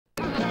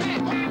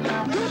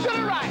two to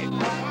the right,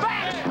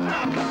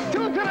 back,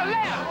 two to the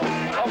left.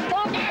 A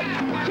funky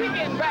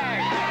chicken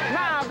bag.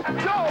 Now,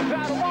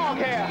 Globetrotter Walk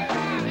here.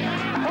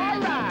 All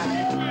right.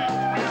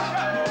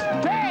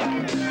 Hey,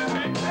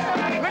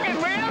 looking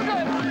real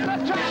good.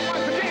 Let's try it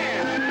once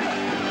again.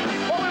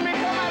 But when we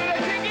come out of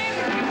the chicken,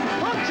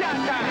 hook shot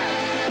time.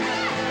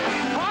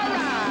 All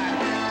right.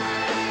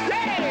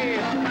 Hey,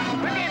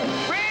 looking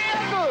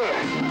real good.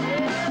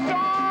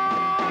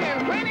 Strong and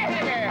pretty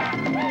heavy.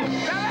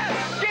 Now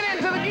let's get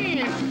into the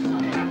geese.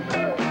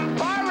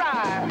 All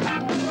right.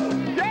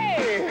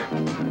 Hey.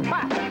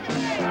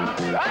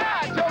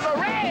 Joker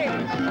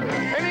race.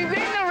 And he's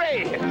in the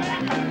race.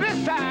 This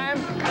time,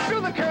 do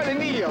the curly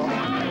kneel.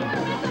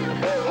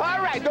 All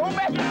right, don't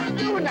mess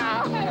with you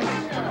now.